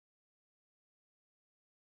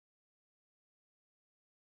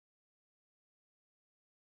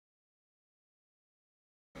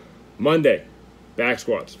Monday, back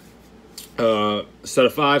squats. Set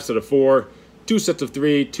of 5, set of 4, 2 sets of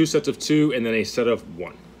 3, 2 sets of 2, and then a set of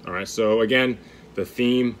 1. All right, so again, the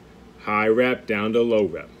theme, high rep down to low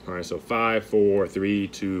rep. All right, so 5, 4, 3,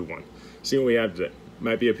 2, 1. See what we have today.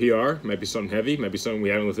 Might be a PR, might be something heavy, might be something we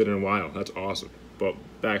haven't lifted in a while. That's awesome. But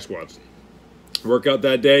back squats. Workout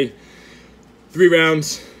that day, 3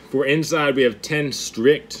 rounds. For inside, we have 10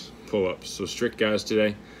 strict pull-ups. So strict guys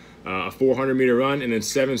today. A 400-meter run, and then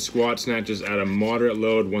 7 squat snatches at a moderate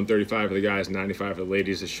load, 135 for the guys, 95 for the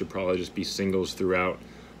ladies. This should probably just be singles throughout.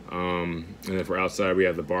 And then for outside, we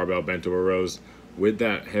have the barbell bent over rows with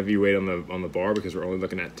that heavy weight on the bar because we're only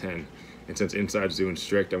looking at 10. And since inside's doing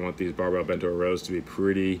strict, I want these barbell bent over rows to be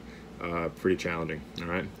pretty challenging. All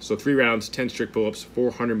right. So 3 rounds, 10 strict pull-ups,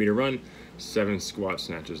 400-meter run, 7 squat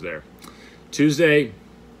snatches there. Tuesday,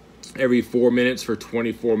 every 4 minutes for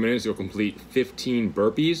 24 minutes, you'll complete 15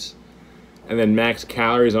 burpees, and then max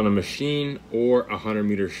calories on a machine or a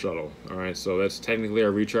 100-meter shuttle. All right, so that's technically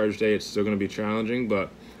our recharge day. It's still going to be challenging, but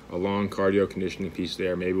a long cardio conditioning piece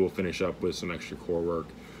there. Maybe we'll finish up with some extra core work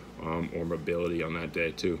or mobility on that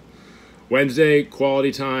day too. Wednesday,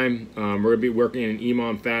 quality time. We're going to be working in an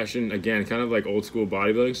EMOM fashion. Again, kind of like old school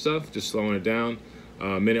bodybuilding stuff, just slowing it down.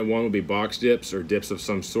 Minute 1 will be box dips or dips of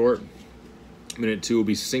some sort. Minute 2 will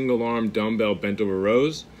be single arm dumbbell bent over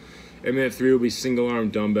rows. And minute 3 will be single arm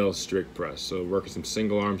dumbbell strict press. So working some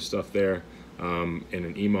single arm stuff there in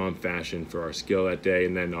an EMOM fashion for our skill that day.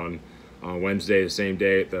 And then on Wednesday, the same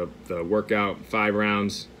day, the workout, 5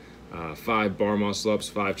 rounds, 5 bar muscle ups,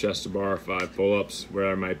 5 chest to bar, 5 pull ups,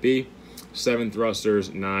 wherever it might be. 7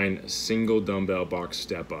 thrusters, 9 single dumbbell box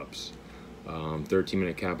step ups.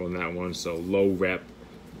 13-minute cap on that one, so low rep.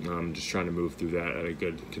 Just trying to move through that at a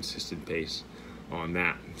good, consistent pace on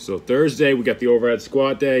that. So Thursday, we got the overhead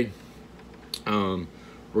squat day. We're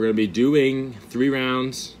going to be doing 3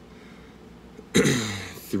 rounds,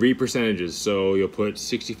 3 percentages. So you'll put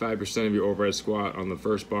 65% of your overhead squat on the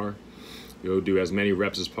first bar. You'll do as many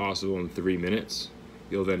reps as possible in 3 minutes.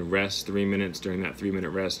 You'll then rest 3 minutes. During that 3-minute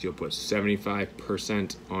rest, you'll put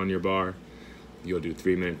 75% on your bar. You'll do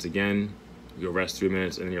 3 minutes again. You'll rest 3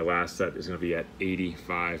 minutes, and then your last set is going to be at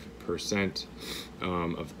 85%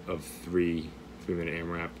 of 3-minute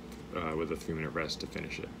AMRAP with a 3-minute rest to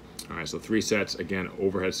finish it. All right, so 3 sets. Again,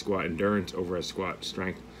 overhead squat endurance, overhead squat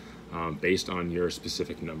strength, based on your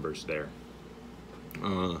specific numbers there.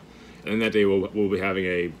 And that day we'll be having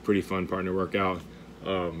a pretty fun partner workout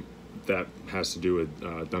that has to do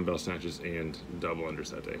with dumbbell snatches and double unders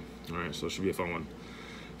that day. All right, so it should be a fun one.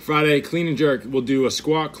 Friday, clean and jerk. We'll do a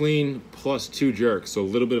squat clean plus 2 jerks. So a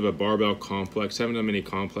little bit of a barbell complex. Haven't done many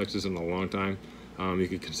complexes in a long time. You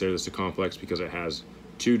could consider this a complex because it has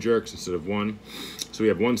 2 jerks instead of 1. So we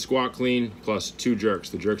have 1 squat clean plus 2 jerks.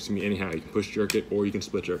 The jerks can be anyhow. You can push jerk it or you can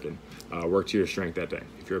split jerk it. Work to your strength that day.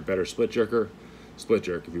 If you're a better split jerker, split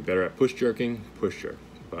jerk. If you're better at push jerking, push jerk.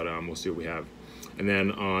 But we'll see what we have. And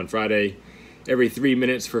then on Friday, every 3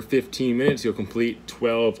 minutes for 15 minutes, you'll complete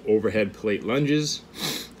 12 overhead plate lunges,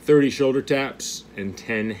 30 shoulder taps, and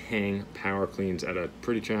 10 hang power cleans at a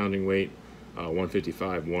pretty challenging weight,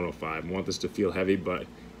 155, 105. I want this to feel heavy, but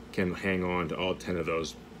can hang on to all 10 of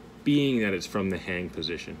those, being that it's from the hang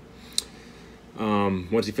position.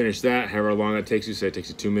 Once you finish that, however long that takes you, say it takes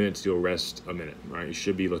you 2 minutes, you'll rest a minute, right? You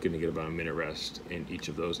should be looking to get about a minute rest in each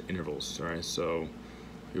of those intervals, all right? So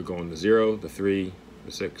you're going the 0, the 3,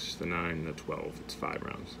 the 6, the 9, and the 12. It's 5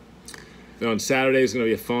 rounds. Then on Saturday is going to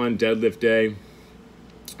be a fun deadlift day.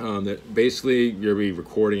 That basically you'll be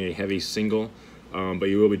recording a heavy single, but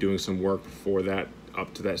you will be doing some work before that,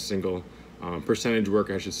 up to that single. Percentage work,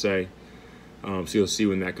 I should say. So you'll see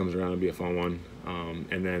when that comes around. It'll be a fun one.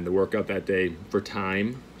 And then the workout that day for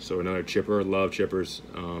time. So another chipper. Love chippers.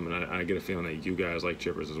 And I get a feeling that you guys like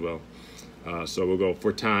chippers as well. So we'll go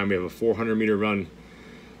for time. We have a 400-meter run.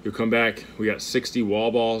 You'll come back. We got 60 wall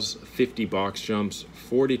balls, 50 box jumps,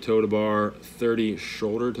 40 toe to bar, 30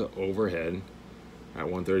 shoulder to overhead at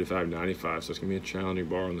 135.95. So it's going to be a challenging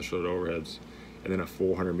bar on the shoulder overheads. And then a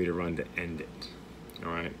 400-meter run to end it.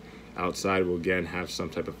 All right. Outside, we'll again have some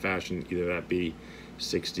type of fashion, either that be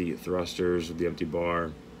 60 thrusters with the empty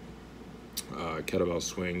bar, kettlebell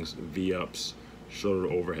swings, V-ups, shoulder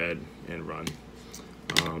to overhead, and run.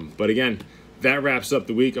 But again, that wraps up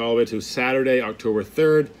the week all the way to Saturday, October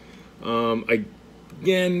 3rd.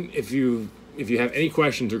 Again, if you have any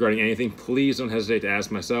questions regarding anything, please don't hesitate to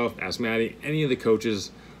ask myself, ask Maddie, any of the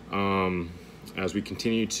coaches, as we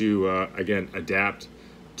continue to, again, adapt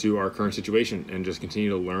to our current situation and just continue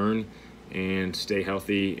to learn and stay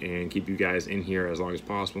healthy and keep you guys in here as long as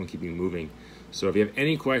possible and keep you moving. So if you have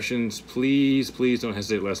any questions, please don't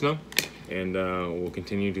hesitate to let us know. And we'll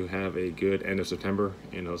continue to have a good end of September.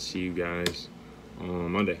 And I'll see you guys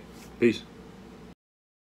on Monday. Peace.